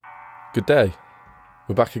Good day.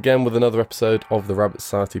 We're back again with another episode of the Rabbit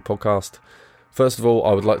Society podcast. First of all,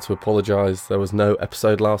 I would like to apologise. There was no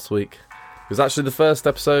episode last week. It was actually the first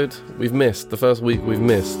episode we've missed, the first week we've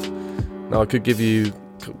missed. Now, I could give you,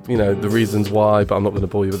 the reasons why, but I'm not going to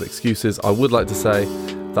bore you with excuses. I would like to say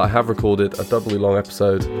that I have recorded a doubly long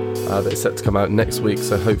episode that is set to come out next week,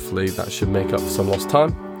 so hopefully that should make up for some lost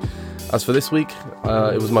time. As for this week,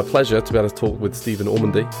 it was my pleasure to be able to talk with Stephen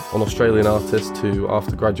Ormandy, an Australian artist who,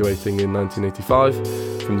 after graduating in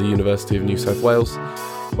 1985 from the University of New South Wales,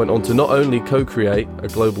 went on to not only co-create a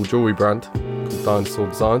global jewellery brand called Dinosaur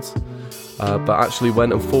Designs, but actually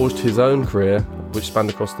went and forged his own career, which spanned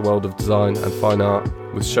across the world of design and fine art,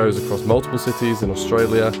 with shows across multiple cities in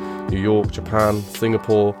Australia, New York, Japan,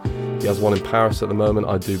 Singapore. He has one in Paris at the moment,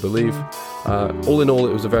 I do believe. All in all,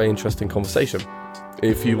 it was a very interesting conversation.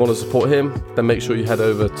 If you want to support him, then make sure you head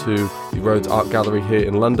over to the Rhodes Art Gallery here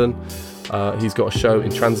in London. He's got a show in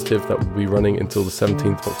Transitive that will be running until the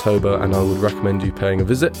 17th of October, and I would recommend you paying a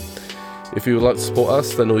visit. If you would like to support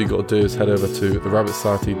us, then all you've got to do is head over to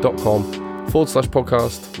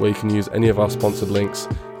therabbitsociety.com/podcast, where you can use any of our sponsored links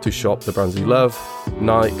to shop the brands you love,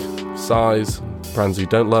 Nike, Size, brands you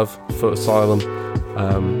don't love, Foot Asylum.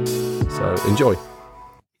 So enjoy.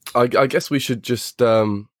 I guess we should just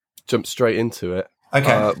jump straight into it.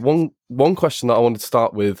 Okay. One question that I wanted to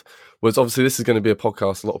start with was, obviously this is going to be a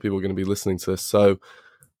podcast. A lot of people are going to be listening to this. So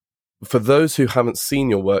for those who haven't seen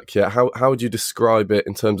your work yet, how would you describe it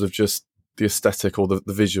in terms of just the aesthetic or the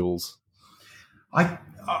visuals? My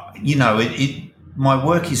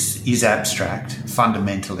work is abstract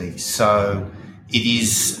fundamentally. So it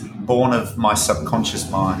is born of my subconscious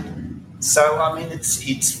mind. So, I mean,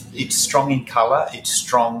 it's strong in colour, it's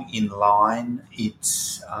strong in line,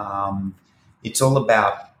 it's all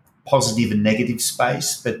about positive and negative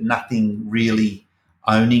space, but nothing really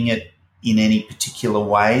owning it in any particular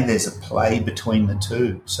way. There's a play between the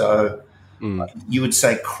two. So you would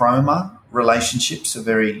say chroma relationships are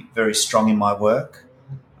very, very strong in my work.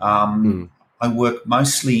 I work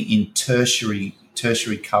mostly in tertiary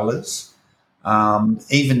colours.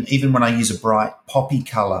 Even when I use a bright poppy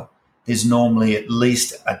colour, there's normally at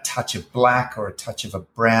least a touch of black or a touch of a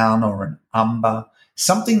brown or an umber,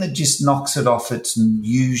 something that just knocks it off its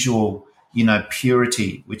usual,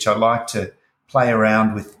 purity, which I like to play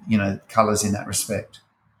around with, colours in that respect.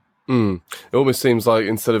 It almost seems like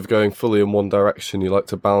instead of going fully in one direction, you like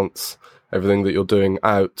to balance everything that you're doing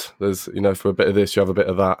out. There's, for a bit of this, you have a bit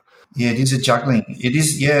of that. Yeah, it is a juggling. It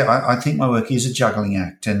is, I think my work is a juggling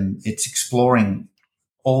act, and it's exploring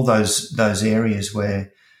all those areas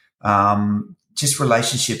where just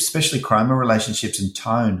relationships, especially chroma relationships and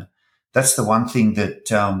tone. That's the one thing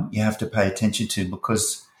that you have to pay attention to,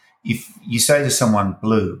 because if you say to someone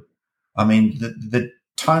blue, I mean, the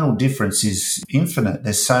tonal difference is infinite.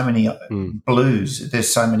 There's so many blues,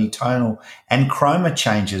 there's so many tonal and chroma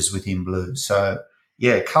changes within blue. So,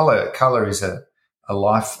 yeah, colour is a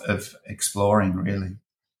life of exploring, really.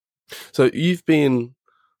 So you've been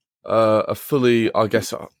a fully, I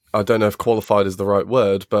guess, I don't know if qualified is the right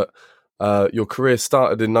word, but your career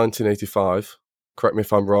started in 1985. Correct me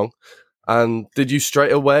if I'm wrong. And did you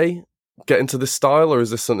straight away get into this style, or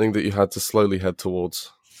is this something that you had to slowly head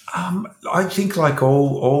towards? I think, like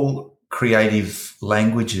all creative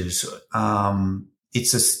languages,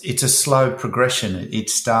 it's a slow progression.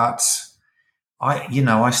 It starts.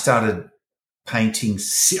 I started painting,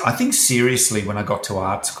 I think, seriously when I got to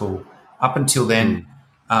art school. Up until then,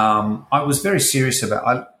 I was very serious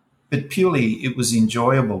about it, but purely it was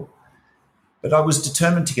enjoyable. But I was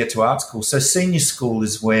determined to get to art school. So senior school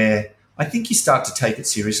is where I think you start to take it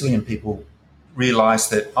seriously, and people realise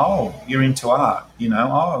that, you're into art, you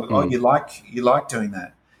like doing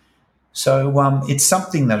that. So it's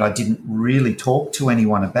something that I didn't really talk to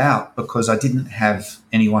anyone about, because I didn't have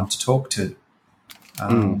anyone to talk to.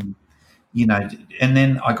 And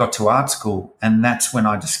then I got to art school, and that's when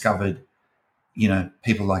I discovered,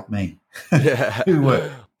 people like me who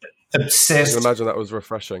were obsessed. I can imagine that was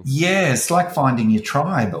refreshing. Yeah, it's like finding your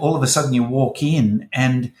tribe. All of a sudden you walk in,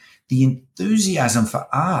 and the enthusiasm for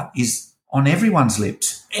art is on everyone's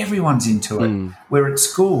lips. Everyone's into it. Where at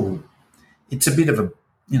school, it's a bit of a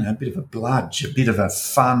bludge, a bit of a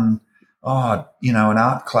fun, an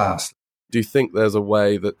art class. Do you think there's a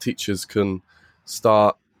way that teachers can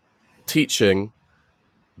start teaching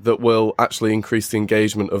that will actually increase the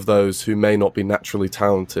engagement of those who may not be naturally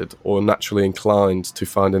talented or naturally inclined to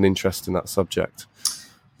find an interest in that subject?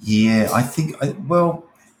 Yeah, I think,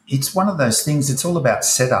 it's one of those things. It's all about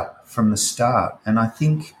setup from the start. And I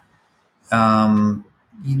think,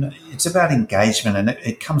 it's about engagement, and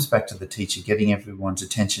it comes back to the teacher getting everyone's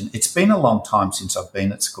attention. It's been a long time since I've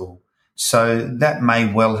been at school, So that may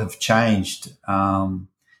well have changed, and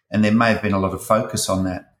there may have been a lot of focus on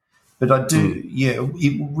that. But I do,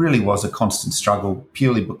 it really was a constant struggle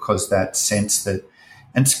purely because that sense that,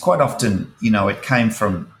 and it's quite often, it came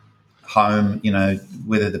from home,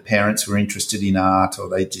 whether the parents were interested in art or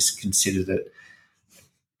they just considered it,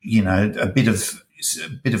 a bit of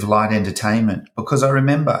light entertainment. Because I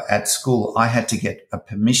remember at school I had to get a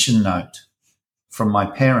permission note from my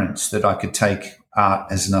parents that I could take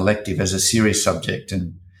art as an elective, as a serious subject,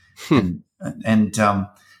 and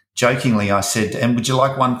jokingly I said, "And would you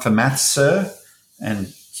like one for maths, sir?" And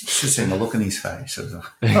just seen the look in his face.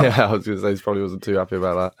 Yeah, I was going to say he probably wasn't too happy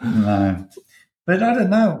about that. No, but I don't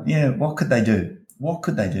know. Yeah, what could they do?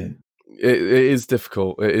 It is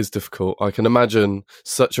difficult. It is difficult. I can imagine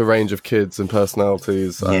such a range of kids and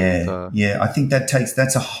personalities. Yeah. I think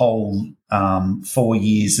that's a whole 4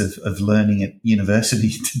 years of learning at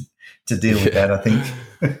university to deal with that, I think.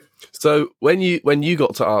 So when you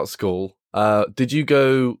got to art school, did you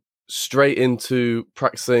go straight into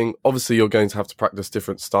practicing? Obviously, you're going to have to practice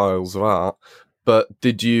different styles of art, but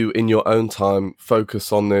did you, in your own time,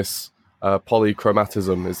 focus on this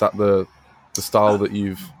polychromatism? Is that the style that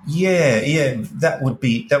you've... Yeah, that would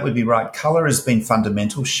be right. Colour has been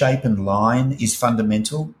fundamental. Shape and line is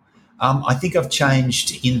fundamental. I think I've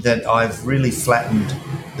changed in that I've really flattened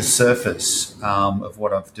the surface of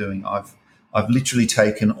what I'm doing. I've literally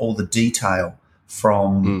taken all the detail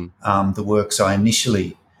from the works I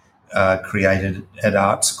initially created at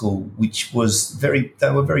art school, which was they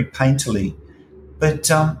were very painterly, but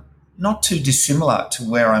not too dissimilar to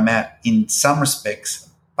where I'm at in some respects,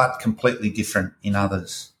 but completely different in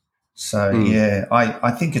others. So,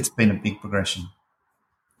 I think it's been a big progression.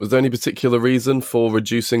 Was there any particular reason for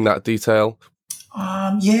reducing that detail?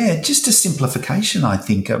 Just a simplification, I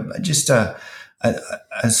think. Just a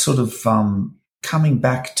sort of coming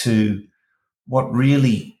back to what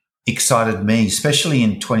really excited me, especially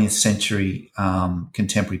in 20th century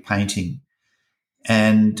contemporary painting.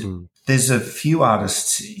 And there's a few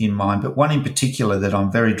artists in mind, but one in particular that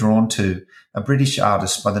I'm very drawn to, a British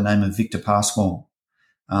artist by the name of Victor Passmore.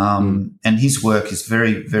 And his work is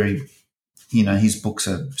very, very, his books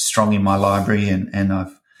are strong in my library and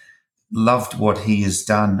I've loved what he has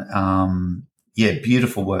done.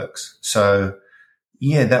 Beautiful works. So,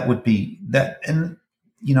 that would be that. And,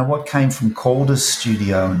 what came from Calder's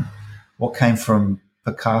studio and what came from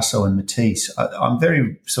Picasso and Matisse. I'm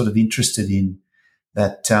very sort of interested in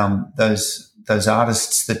that, those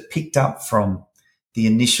artists that picked up from the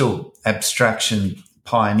initial abstraction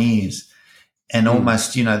pioneers and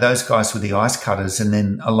almost, those guys were the ice cutters, and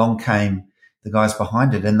then along came the guys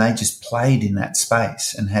behind it and they just played in that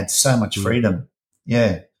space and had so much freedom.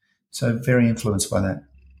 Yeah. So very influenced by that.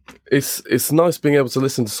 It's nice being able to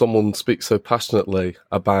listen to someone speak so passionately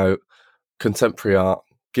about contemporary art,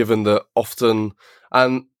 given that often,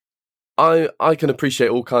 and I can appreciate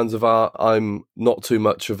all kinds of art. I'm not too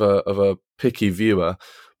much of a picky viewer,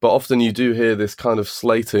 but often you do hear this kind of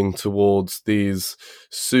slating towards these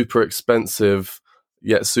super expensive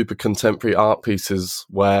yet super contemporary art pieces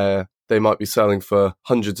where they might be selling for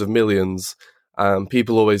hundreds of millions.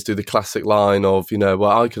 People always do the classic line of,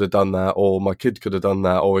 well, I could have done that, or my kid could have done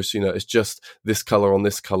that, or it's just this color on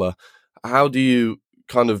this color. How do you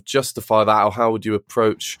kind of justify that, or how would you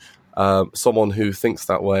approach someone who thinks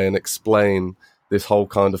that way and explain this whole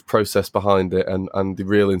kind of process behind it and the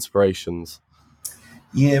real inspirations?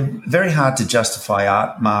 Yeah, very hard to justify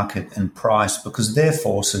art market and price because they're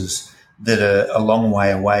forces that are a long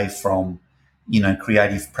way away from,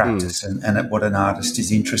 creative practice and what an artist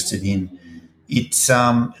is interested in. It's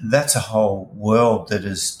that's a whole world that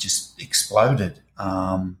has just exploded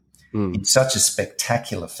in such a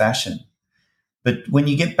spectacular fashion. But when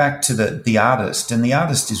you get back to the artist, and the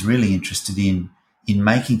artist is really interested in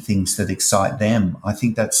making things that excite them, I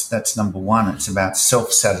think that's number one. It's about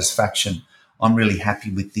self-satisfaction. I'm really happy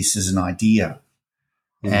with this as an idea.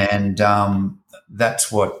 And that's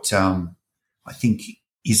what I think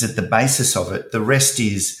is at the basis of it. The rest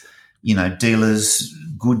is, dealers,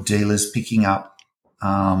 good dealers picking up,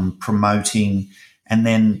 promoting, and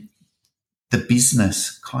then the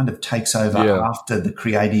business kind of takes over after the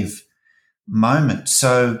creative moment.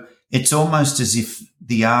 So it's almost as if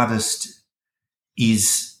the artist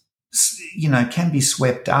is, can be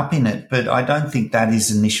swept up in it, but I don't think that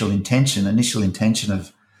is initial intention. Initial intention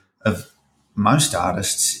of most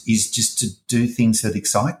artists is just to do things that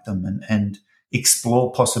excite them and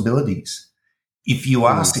explore possibilities. If you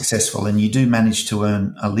are successful and you do manage to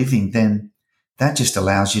earn a living, then that just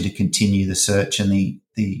allows you to continue the search and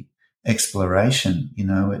the exploration.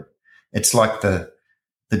 It's like the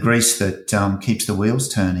grease that keeps the wheels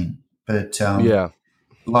turning. But Yeah.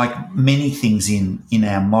 like many things in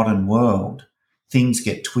our modern world, things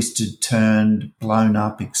get twisted, turned, blown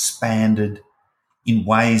up, expanded in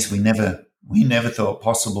ways we never thought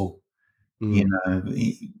possible. You Mm. know,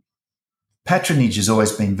 patronage has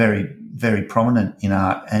always been very, very prominent in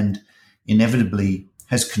art, and inevitably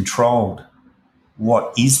has controlled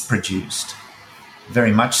what is produced.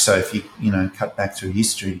 Very much so. If you cut back through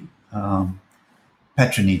history,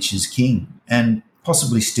 patronage is king, and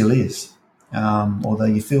possibly still is. Although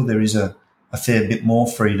you feel there is a fair bit more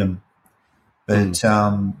freedom, but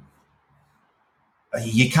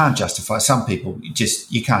you can't justify. Some people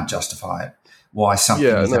you can't justify it. Why something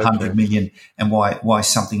Yeah, is no, 100 million and why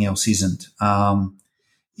something else isn't.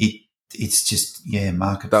 It's just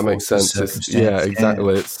market that makes forces, sense. circumstance.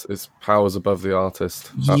 Exactly. It's powers above the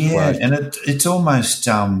artist at Yeah, play. and it's almost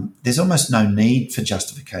there's almost no need for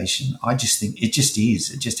justification. I just think it just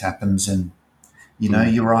is. It just happens, and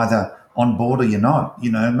you're either on board or you're not.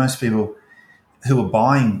 Most people who are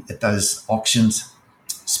buying at those auctions,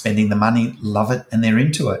 spending the money, love it, and they're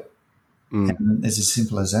into it. And it's as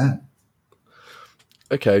simple as that.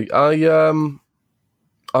 Okay, kind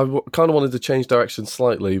of wanted to change direction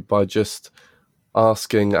slightly by just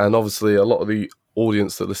asking, and obviously a lot of the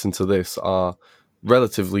audience that listen to this are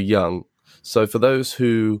relatively young. So for those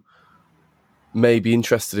who may be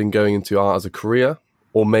interested in going into art as a career,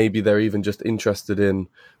 or maybe they're even just interested in,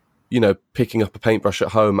 picking up a paintbrush at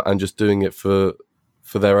home and just doing it for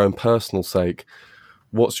their own personal sake,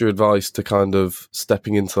 what's your advice to kind of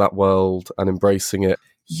stepping into that world and embracing it?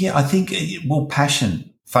 Yeah, I think,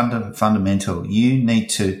 passion, fundamental. You need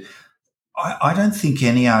to, I don't think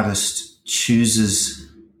any artist chooses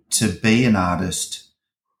to be an artist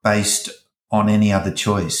based on any other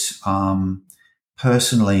choice.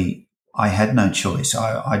 Personally, I had no choice.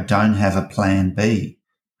 I don't have a plan B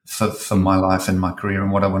for my life and my career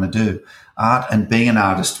and what I want to do. Art and being an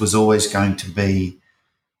artist was always going to be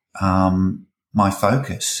my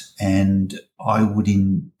focus, and I would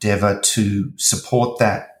endeavour to support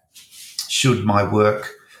that should my work,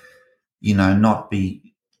 not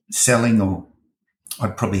be selling, or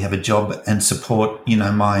I'd probably have a job and support,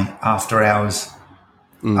 my after hours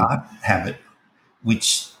art habit,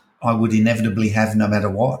 which I would inevitably have no matter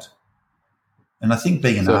what. And I think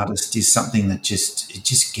being an artist is something that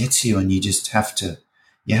just gets you, and you have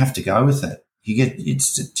to go with it.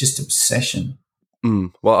 It's just obsession.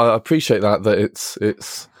 Well, I appreciate that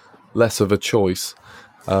it's less of a choice,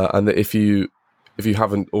 and that if you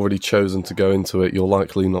haven't already chosen to go into it, you're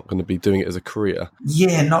likely not going to be doing it as a career.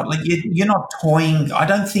 Yeah, not like you're not toying. I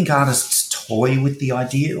don't think artists toy with the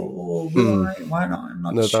idea. Or why not? I'm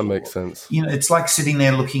not No, sure. that makes sense. It's like sitting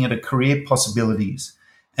there looking at a career possibilities,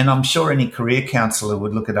 and I'm sure any career counsellor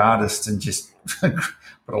would look at artists and just put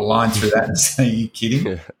a line through that and say, "Are you kidding?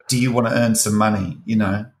 Yeah. Do you want to earn some money?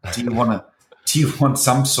 Do you want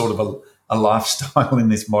some sort of a lifestyle in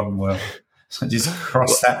this modern world?" So just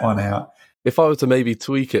cross that one out. If I were to maybe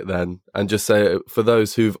tweak it then and just say, for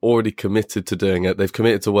those who've already committed to doing it, they've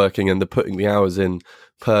committed to working and they're putting the hours in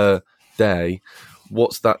per day,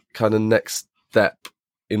 what's that kind of next step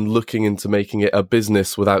in looking into making it a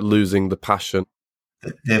business without losing the passion?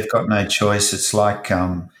 They've got no choice. It's like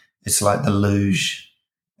the luge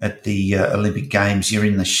at the Olympic Games. You're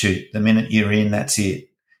in the chute. The minute you're in, that's it.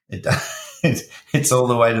 It's all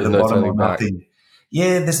the way to the bottom or nothing.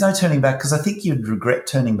 Yeah, there's no turning back, because I think you'd regret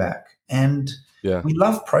turning back. And we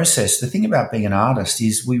love process. The thing about being an artist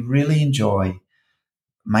is we really enjoy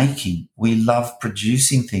making. We love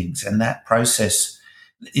producing things, and that process,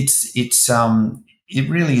 it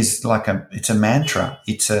really is like it's a mantra.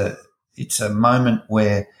 It's a moment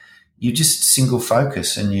where you just single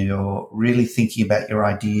focus and you're really thinking about your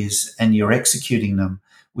ideas and you're executing them,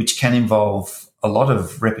 which can involve a lot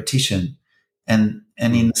of repetition. And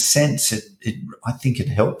in a sense, I think it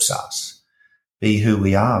helps us be who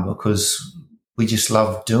we are, because we just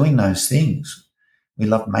love doing those things. We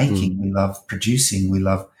love making, we love producing, we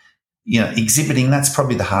love, exhibiting. That's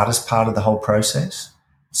probably the hardest part of the whole process.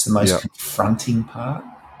 It's the most confronting part.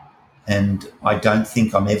 And I don't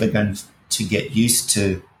think I'm ever going to get used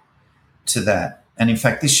to that. And in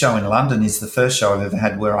fact, this show in London is the first show I've ever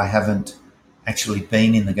had where I haven't actually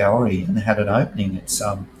been in the gallery and had an opening. It's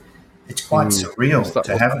quite surreal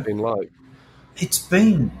to have it. Been like? It's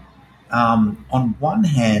been, on one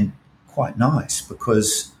hand, quite nice,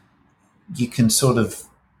 because you can sort of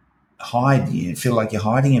hide. You feel like you're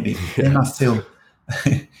hiding a bit. Yeah. Then I feel,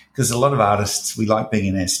 because a lot of artists, we like being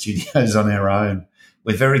in our studios on our own.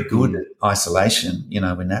 We're very good at isolation.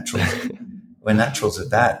 We're naturals. We're naturals at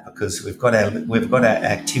that, because we've got our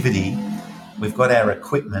activity, we've got our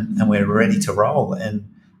equipment, and we're ready to roll.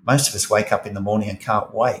 And most of us wake up in the morning and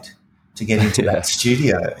can't wait to get into Yeah. that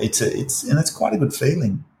studio. It's quite a good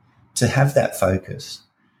feeling to have that focus.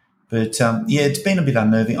 But it's been a bit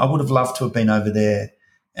unnerving. I would have loved to have been over there,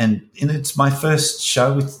 and it's my first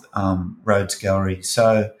show with Rhodes Gallery.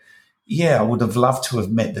 So yeah, I would have loved to have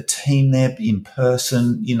met the team there in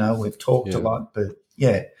person. We've talked a lot, but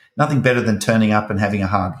yeah, nothing better than turning up and having a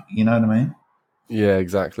hug. You know what I mean? Yeah,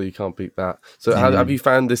 exactly. You can't beat that. So have you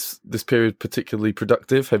found this period particularly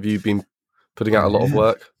productive? Have you been putting out a lot of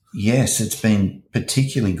work? Yes, it's been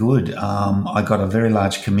particularly good. I got a very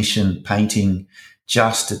large commission painting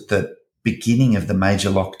just at the beginning of the major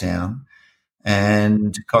lockdown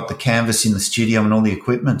and got the canvas in the studio and all the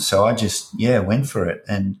equipment. So I just, went for it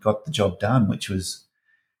and got the job done, which was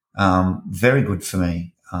very good for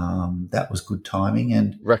me. That was good timing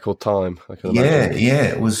and record time, I can imagine. Yeah,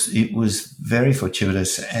 it was very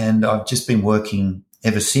fortuitous, and I've just been working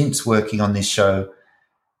ever since on this show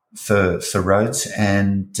for Rhodes,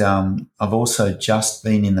 and I've also just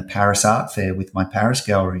been in the Paris Art Fair with my Paris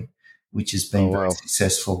gallery, which has been very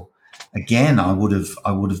successful. Again, I would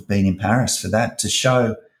have been in Paris for that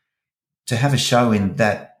to have a show in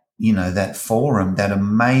that that forum, that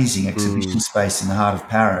amazing exhibition space in the heart of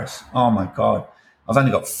Paris. Oh my God, I've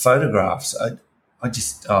only got photographs.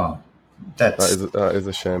 That is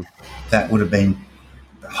a shame. That would have been.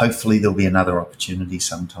 Hopefully, there'll be another opportunity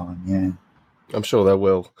sometime. Yeah. I'm sure there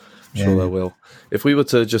will. There will. If we were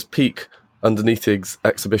to just peek underneath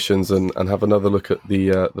exhibitions and have another look at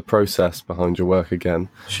the process behind your work again.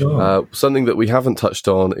 Sure. Something that we haven't touched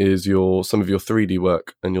on is some of your 3D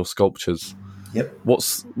work and your sculptures. Yep.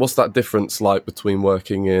 What's that difference like between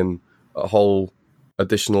working in a whole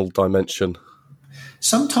additional dimension?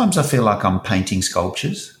 Sometimes I feel like I'm painting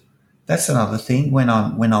sculptures. That's another thing. When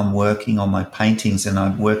I'm working on my paintings and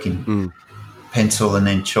I work in pencil and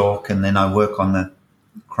then chalk, and then I work on the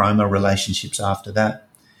chroma relationships after that.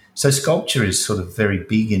 So sculpture is sort of very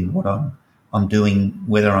big in what I'm doing,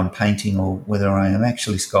 whether I'm painting or whether I am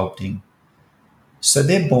actually sculpting. So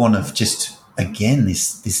they're born of just, again,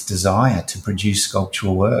 this desire to produce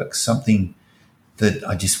sculptural works, something that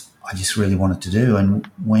I just really wanted to do. And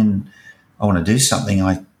when I want to do something,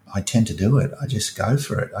 I tend to do it. I just go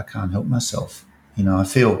for it. I can't help myself.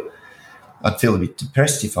 I'd feel a bit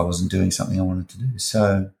depressed if I wasn't doing something I wanted to do.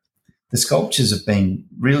 So the sculptures have been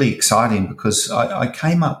really exciting because I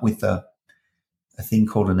came up with a thing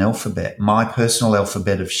called an alphabet, my personal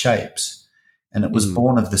alphabet of shapes. And it was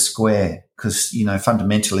born of the square because,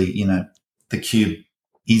 fundamentally, the cube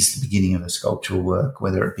is the beginning of a sculptural work,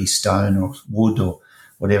 whether it be stone or wood or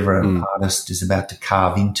whatever an artist is about to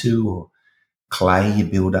carve into, or clay you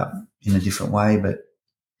build up in a different way. But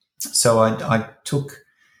so I took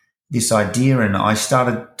this idea and I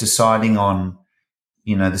started deciding on,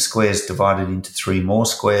 the squares divided into 3 more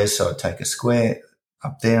squares. So I'd take a square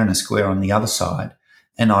up there and a square on the other side.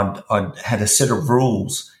 And I'd had a set of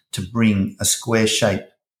rules to bring a square shape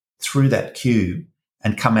through that cube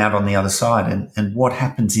and come out on the other side. And what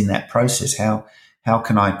happens in that process? How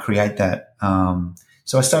can I create that?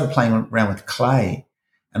 So I started playing around with clay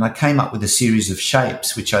and I came up with a series of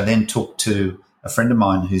shapes, which I then took to a friend of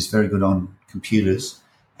mine who's very good on computers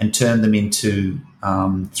and turned them into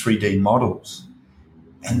 3D models.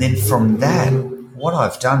 And then from that, what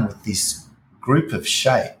I've done with this group of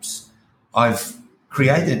shapes, I've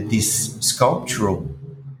created this sculptural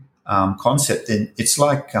concept. And it's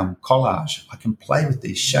like collage. I can play with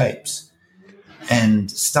these shapes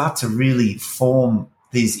and start to really form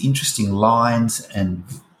these interesting lines and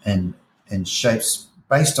shapes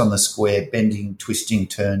based on the square, bending, twisting,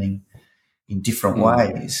 turning in different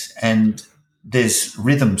ways. And there's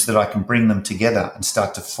rhythms that I can bring them together and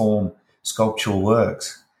start to form sculptural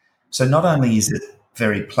works. So not only is it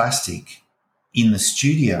very plastic in the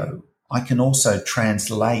studio, I can also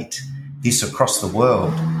translate this across the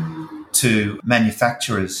world to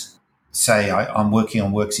manufacturers. Say I'm working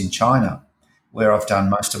on works in China where I've done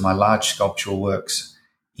most of my large sculptural works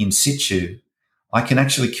in situ. I can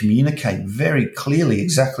actually communicate very clearly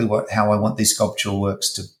exactly how I want these sculptural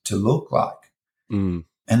works to look like. And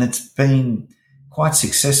it's been quite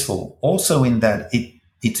successful also in that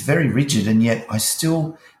it's very rigid and yet I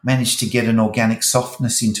still manage to get an organic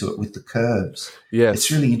softness into it with the curves. Yes.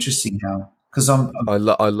 It's really interesting how, because I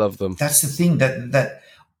love them. That's the thing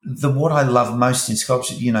what I love most in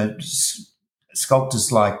sculpture,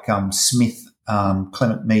 sculptors like Smith,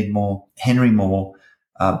 Clement Mead Moore, Henry Moore,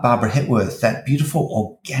 Barbara Hepworth, that beautiful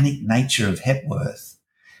organic nature of Hepworth.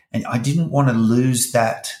 And I didn't want to lose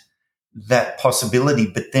that possibility,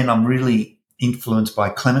 but then I'm really influenced by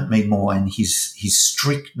Clement Mead Moore and his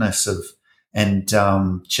strictness of and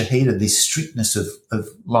Shahida, this strictness of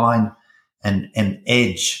line and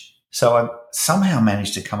edge. So I somehow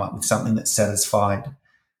managed to come up with something that satisfied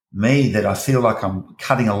me, that I feel like I'm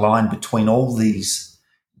cutting a line between all these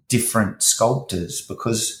different sculptors,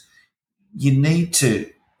 because you need to,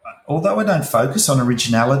 although I don't focus on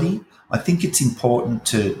originality, I think it's important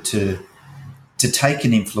to take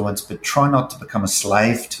an influence, but try not to become a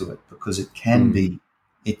slave to it, because it can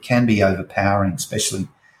be overpowering, especially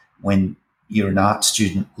when you're an art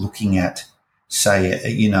student looking at,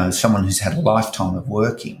 say, someone who's had a lifetime of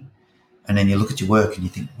working, and then you look at your work and you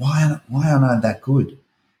think, why aren't I that good?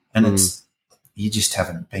 And it's, you just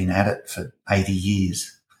haven't been at it for 80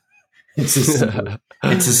 years. It's as simple.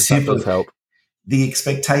 It's as simple. That does help. The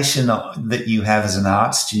expectation that you have as an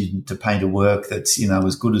art student to paint a work that's,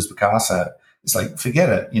 as good as Picasso, it's like, forget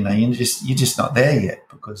it. You're just not there yet,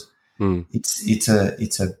 because it's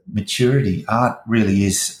a maturity. Art really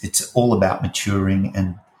is. It's all about maturing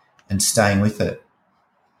and staying with it.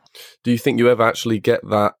 Do you think you ever actually get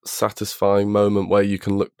that satisfying moment where you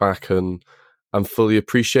can look back and fully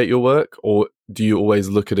appreciate your work, or do you always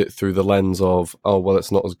look at it through the lens of, oh, well,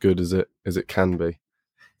 it's not as good as it can be?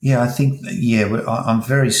 Yeah, I think, I'm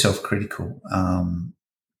very self-critical,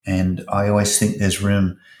 and I always think there's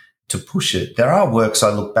room to push it. There are works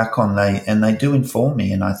I look back on, they do inform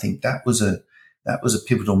me, and I think that was a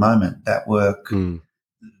pivotal moment. That work.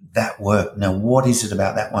 Now, what is it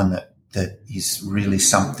about that one that is really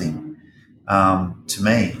something to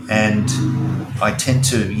me? And I tend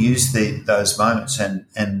to use those moments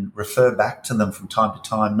and refer back to them from time to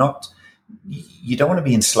time. You don't want to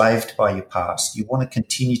be enslaved by your past. You want to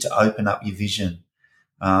continue to open up your vision.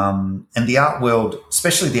 And the art world,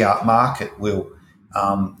 especially the art market, will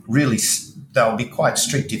they'll be quite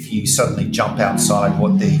strict if you suddenly jump outside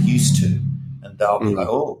what they're used to, and they'll be like,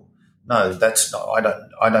 oh, no, that's not,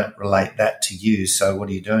 I don't relate that to you. So what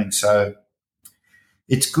are you doing? So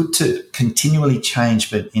it's good to continually change,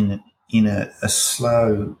 but in a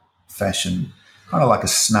slow fashion, kind of like a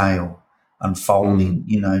snail unfolding,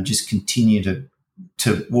 just continue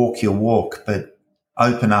to walk your walk, but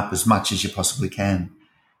open up as much as you possibly can.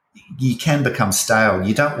 You can become stale.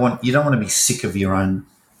 You don't want to be sick of your own,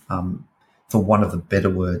 for want of a better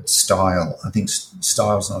word, style. I think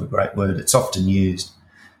style is not a great word. It's often used.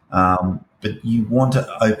 But you want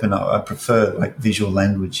to open up. I prefer like visual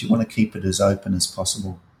language. You want to keep it as open as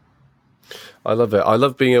possible. I love it. I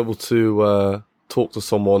love being able to talk to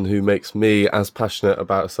someone who makes me as passionate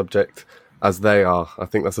about a subject as they are. I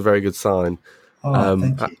think that's a very good sign.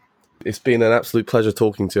 Thank you. It's been an absolute pleasure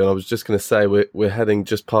talking to you. And I was just going to say, we're heading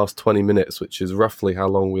just past 20 minutes, which is roughly how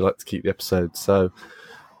long we like to keep the episode. So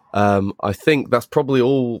I think that's probably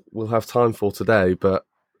all we'll have time for today. But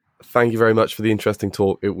thank you very much for the interesting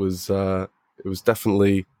talk. It was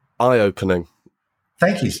definitely eye-opening.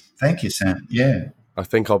 Thank you, Sam. Yeah, I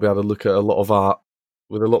think I'll be able to look at a lot of art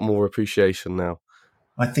with a lot more appreciation now.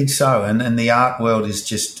 I think so. And the art world is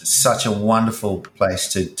just such a wonderful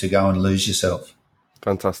place to go and lose yourself.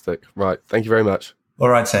 Fantastic. Right. Thank you very much. All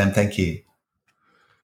right, Sam. Thank you.